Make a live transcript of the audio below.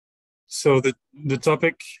So the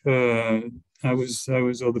topic or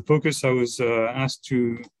the focus I was asked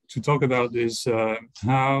to talk about is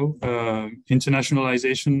how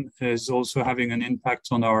internationalization is also having an impact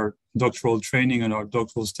on our doctoral training and our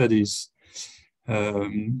doctoral studies.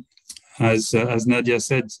 As Nadia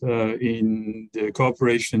said, in the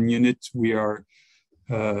cooperation unit, we are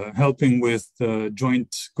helping with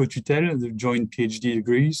joint co-tutelle, the joint PhD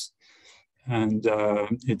degrees, and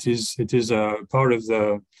it is a part of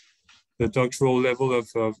the doctoral level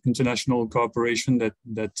of international cooperation that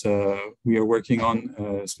we are working on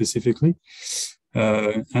specifically.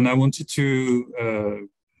 And I wanted to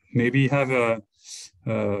maybe have a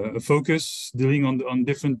focus dealing on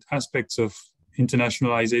different aspects of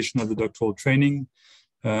internationalization of the doctoral training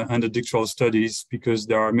and the doctoral studies, because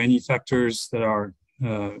there are many factors that are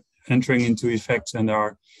entering into effect and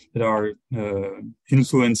that are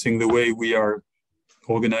influencing the way we are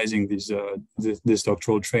organizing this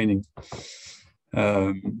doctoral training.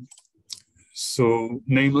 So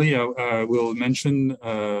namely, I will mention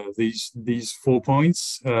these 4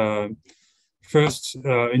 points. First,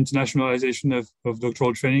 internationalization of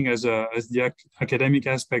doctoral training as the academic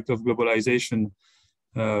aspect of globalization.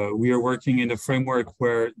 We are working in a framework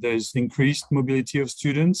where there's increased mobility of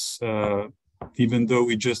students, even though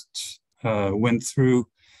we just went through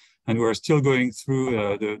and we're still going through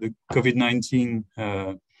the COVID-19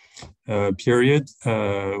 period.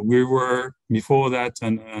 We were before that,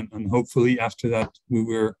 and hopefully after that, we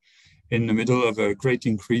were in the middle of a great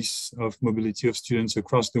increase of mobility of students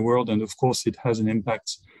across the world. And of course, it has an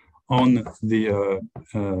impact on the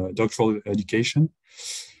doctoral education.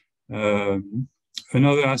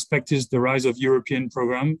 Another aspect is the rise of European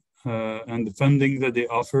program and the funding that they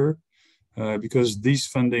offer. Because this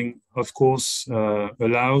funding, of course,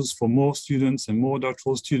 allows for more students and more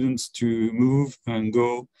doctoral students to move and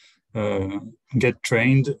go get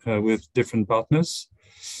trained with different partners.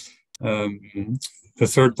 The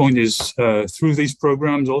third point is through these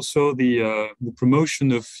programs also the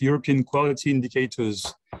promotion of European quality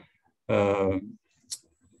indicators.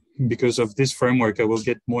 Because of this framework, I will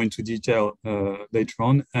get more into detail later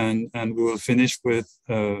on, and we will finish with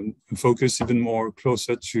focus even more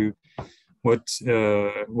closer to how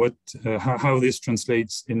this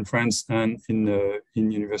translates in France and in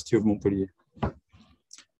University of Montpellier.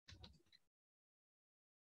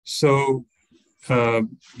 So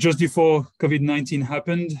just before COVID-19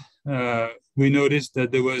 happened, we noticed that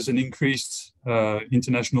there was an increased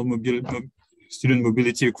international student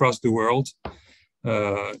mobility across the world.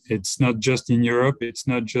 It's not just in Europe, it's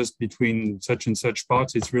not just between such and such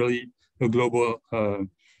parts, it's really a global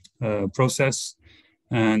process.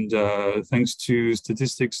 And thanks to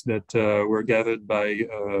statistics that were gathered by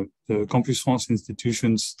the Campus France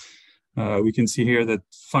institutions, we can see here that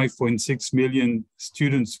 5.6 million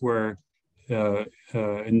students were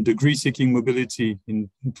in degree-seeking mobility in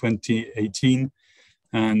 2018,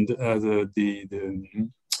 and the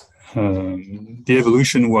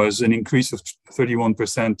evolution was an increase of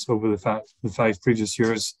 31% over the 5 previous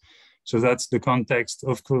years. So that's the context.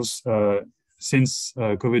 Of course, since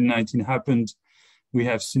COVID-19 happened, we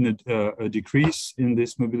have seen a decrease in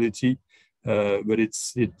this mobility, but it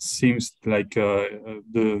seems like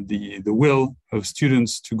the will of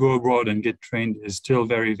students to go abroad and get trained is still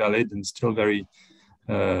very valid and still very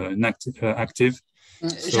active.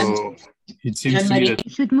 So it seems to me that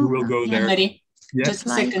we will go there. Yes. Just a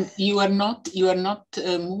second. You are not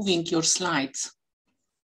moving your slides.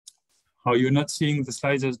 Oh, you're not seeing the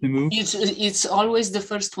slides as they move? It's always the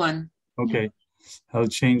first one. Okay, I'll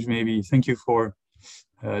change maybe. Thank you for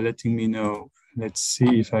letting me know. Let's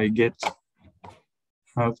see if I get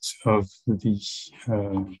out of the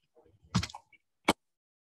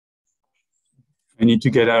I need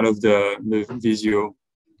to get out of the Visio.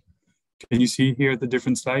 Can you see here the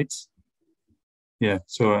different slides? Yeah,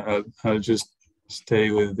 so I'll just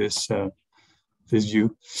stay with this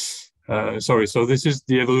view. Sorry, so this is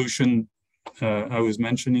the evolution I was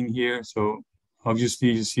mentioning here. So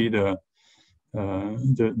obviously you see the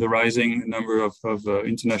rising number of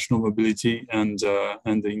international mobility and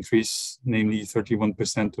the increase, namely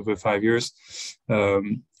 31% over 5 years.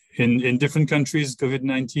 In different countries,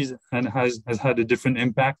 COVID-19 has had a different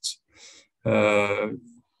impact.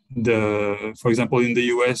 For example, in the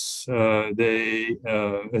US, they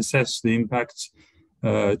assess the impact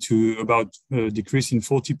to about a decrease in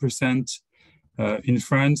 40%. In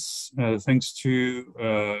France, thanks to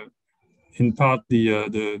in part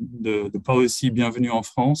the policy Bienvenue en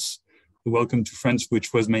France, Welcome to France,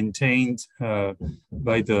 which was maintained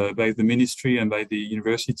by the ministry and by the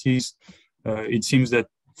universities, it seems that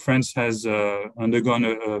France has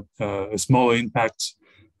undergone a smaller impact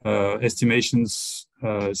estimations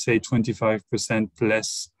say 25%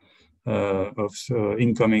 less of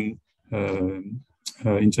incoming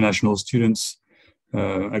international students.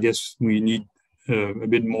 I guess we need a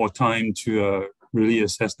bit more time to really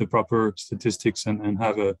assess the proper statistics and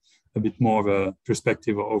have a bit more of a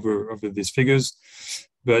perspective over these figures.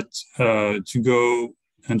 But to go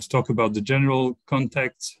and to talk about the general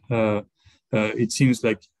context, it seems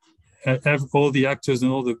like all the actors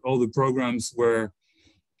and all the programs were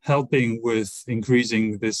helping with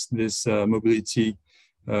increasing this mobility,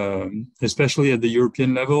 especially at the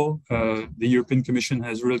European level. The European Commission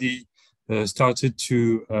has really started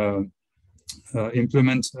to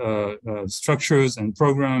implement structures and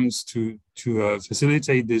programs to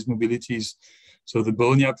facilitate these mobilities. So the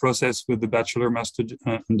Bologna process with the bachelor, master,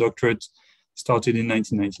 and doctorate started in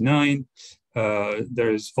 1999.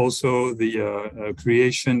 There is also the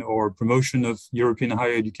creation or promotion of European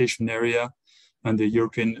higher education area and the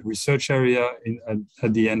European research area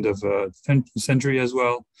at the end of the 20th century as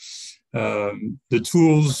well. The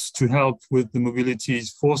tools to help with the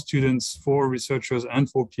mobilities for students, for researchers, and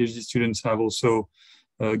for PhD students have also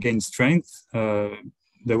gained strength.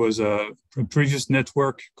 There was a previous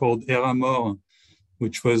network called ERAMOR,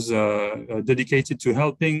 which was dedicated to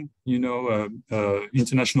helping,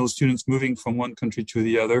 international students moving from one country to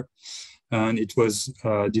the other. And it was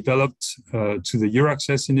developed to the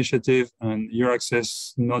Euraccess initiative. And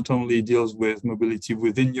Euraccess not only deals with mobility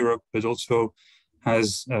within Europe, but also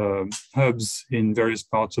has hubs in various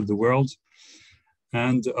parts of the world.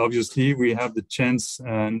 And obviously we have the chance,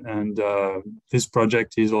 and this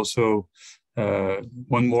project is also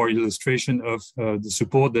one more illustration of the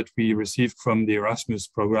support that we received from the Erasmus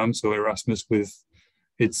program. So Erasmus, with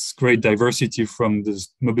its great diversity from the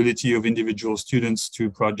mobility of individual students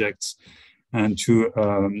to projects and to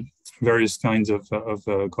various kinds of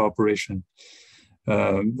cooperation.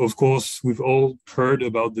 Of course, we've all heard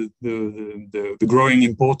about the growing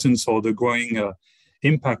importance or the growing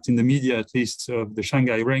impact in the media, at least, of the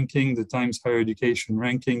Shanghai ranking, the Times Higher Education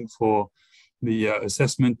ranking for the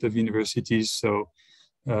assessment of universities. So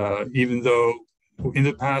even though in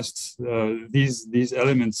the past these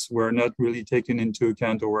elements were not really taken into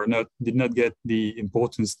account or did not get the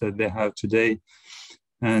importance that they have today,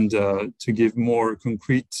 and to give more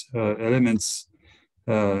concrete elements,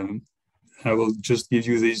 I will just give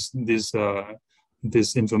you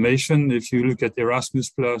this information. If you look at Erasmus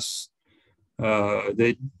Plus,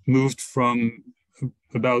 they moved from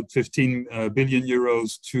about 15 billion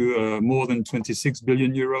euros to more than 26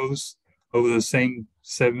 billion euros over the same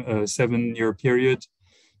seven-year period.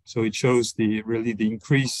 So it shows really the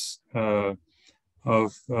increase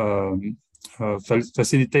of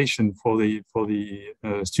facilitation for the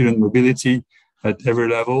student mobility at every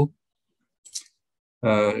level.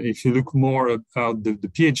 If you look more about the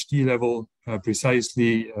PhD level,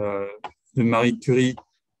 precisely the Marie Curie,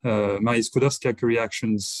 Marie Skłodowska-Curie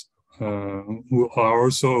actions, who are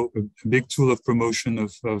also a big tool of promotion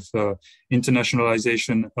of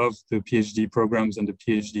internationalization of the PhD programs and the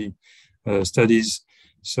PhD studies.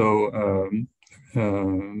 So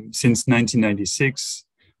since 1996,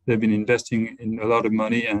 they've been investing in a lot of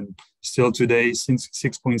money, and still today, since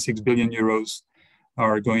 6.6 billion euros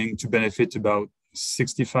are going to benefit about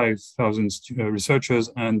 65,000 researchers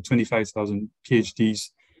and 25,000 PhDs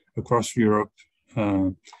across Europe.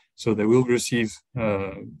 So they will receive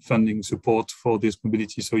funding support for this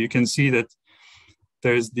mobility. So you can see that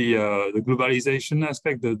there's the globalization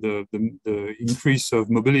aspect, the increase of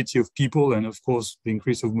mobility of people, and of course the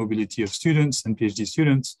increase of mobility of students and PhD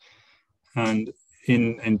students. And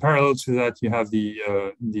in parallel to that, you have the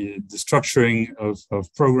structuring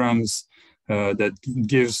of programs that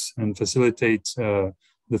gives and facilitates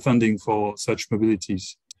the funding for such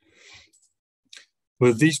mobilities.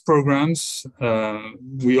 With these programs,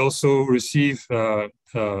 we also receive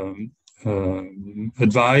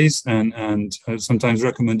advice and sometimes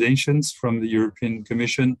recommendations from the European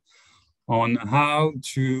Commission on how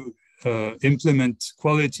to implement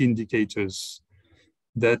quality indicators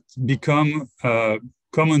that become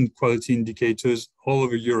common quality indicators all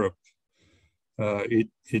over Europe. It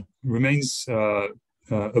remains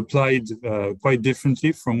applied quite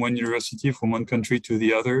differently from one university, from one country to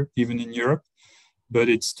the other, even in Europe. But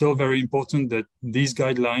it's still very important that these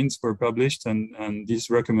guidelines were published and these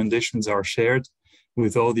recommendations are shared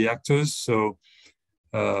with all the actors. So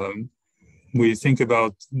we think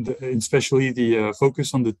about especially the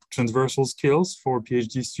focus on the transversal skills for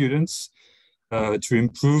PhD students to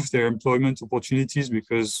improve their employment opportunities,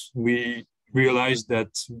 because we realize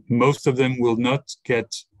that most of them will not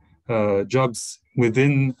get jobs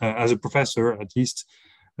within, as a professor at least,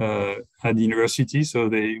 at the university. So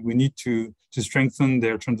we need to strengthen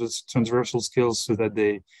their transversal skills so that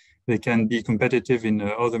they can be competitive in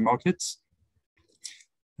other markets.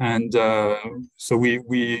 And so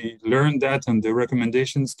we learned that, and the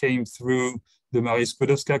recommendations came through the Marie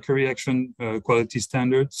Skłodowska-Curie Action quality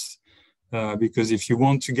standards, because if you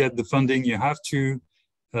want to get the funding, you have to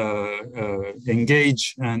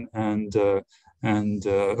engage and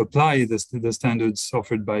apply the standards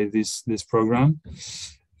offered by this program.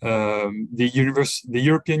 The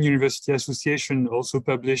European University Association also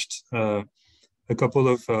published a couple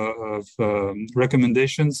of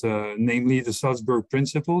recommendations, namely the Salzburg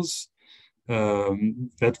Principles,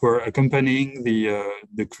 that were accompanying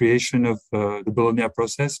the creation of the Bologna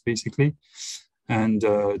process, basically, and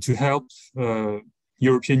to help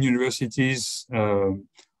European universities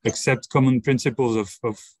accept common principles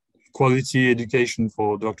of quality education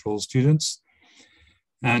for doctoral students.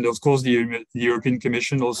 And of course, the European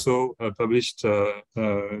Commission also published a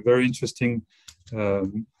very interesting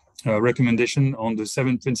recommendation on the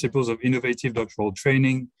 7 principles of innovative doctoral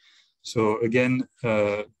training. So again,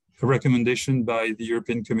 a recommendation by the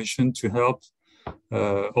European Commission to help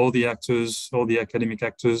all the actors, all the academic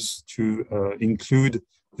actors, to include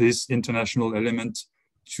this international element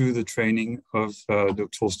to the training of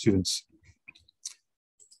doctoral students.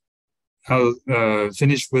 I'll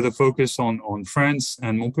finish with a focus on France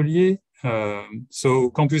and Montpellier.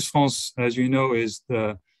 So Campus France, as you know, is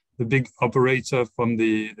the big operator from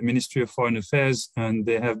the Ministry of Foreign Affairs, and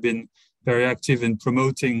they have been very active in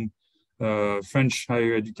promoting French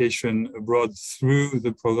higher education abroad through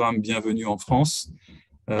the program Bienvenue en France.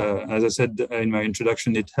 As I said in my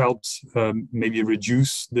introduction, it helped maybe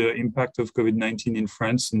reduce the impact of COVID-19 in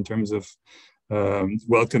France in terms of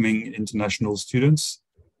welcoming international students.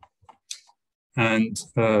 And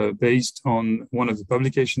based on one of the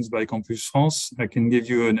publications by Campus France, I can give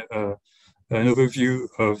you an overview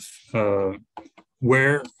of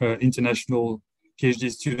where international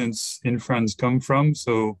PhD students in France come from.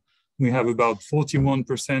 So we have about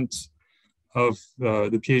 41% of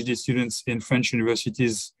the PhD students in French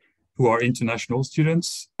universities who are international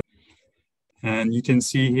students. And you can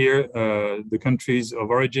see here the countries of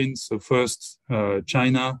origin. So first,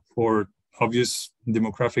 China, for obvious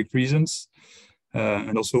demographic reasons,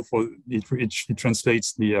 and also for it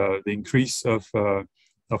translates the increase of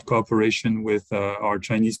cooperation with our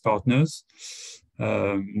Chinese partners.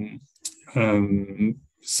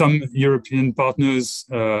 Some European partners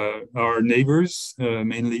are neighbors,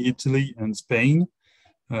 mainly Italy and Spain,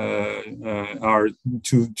 are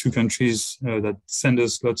two countries that send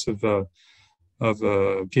us lots of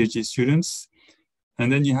PhD students.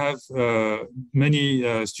 And then you have many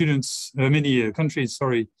countries,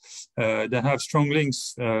 that have strong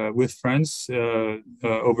links with France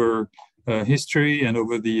over history and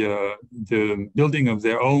over the building of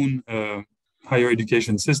their own higher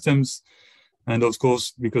education systems. And of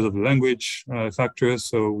course, because of the language factor,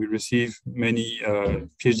 so we receive many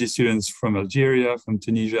PhD students from Algeria, from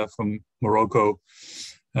Tunisia, from Morocco.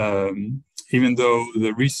 Even though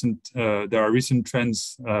there are recent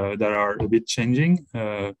trends that are a bit changing,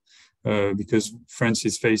 because France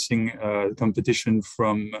is facing competition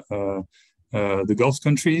from the Gulf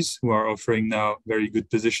countries, who are offering now very good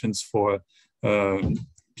positions for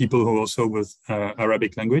people who also with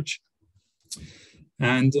Arabic language.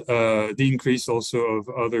 And the increase also of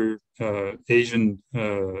other Asian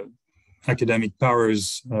academic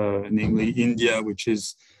powers, namely India, which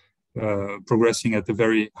is progressing at a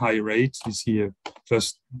very high rate. You see a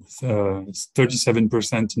plus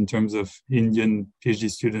 37% in terms of Indian PhD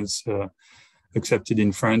students accepted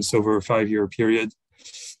in France over a 5-year period.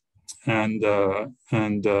 And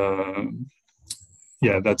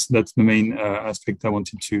yeah, that's the main aspect I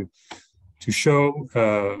wanted to show.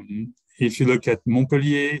 If you look at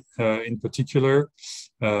Montpellier in particular,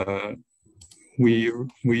 we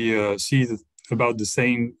see about the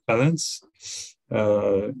same balance.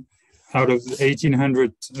 Out of the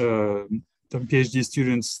 1,800 PhD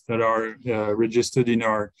students that are registered in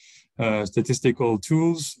our statistical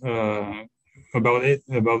tools, about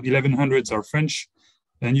 1,100 are French,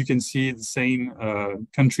 and you can see the same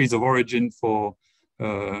countries of origin for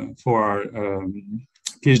our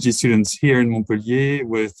PhD students here in Montpellier,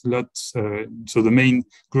 with lots. So the main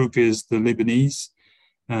group is the Lebanese,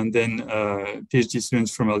 and then PhD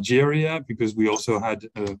students from Algeria, because we also had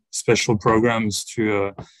special programs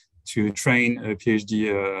to train PhD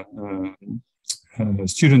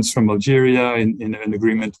students from Algeria in an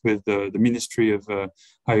agreement with the Ministry of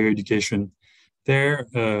Higher Education there.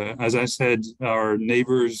 As I said, our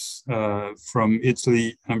neighbors from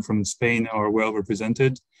Italy and from Spain are well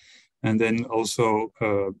represented. and then also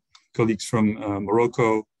colleagues from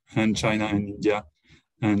Morocco and China and India.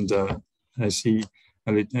 And I see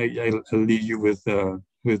I'll leave you with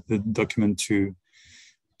the document to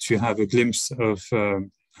have a glimpse of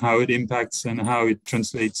how it impacts and how it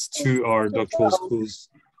translates to our doctoral schools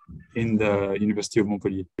in the University of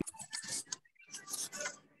Montpellier.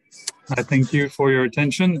 I thank you for your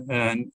attention, and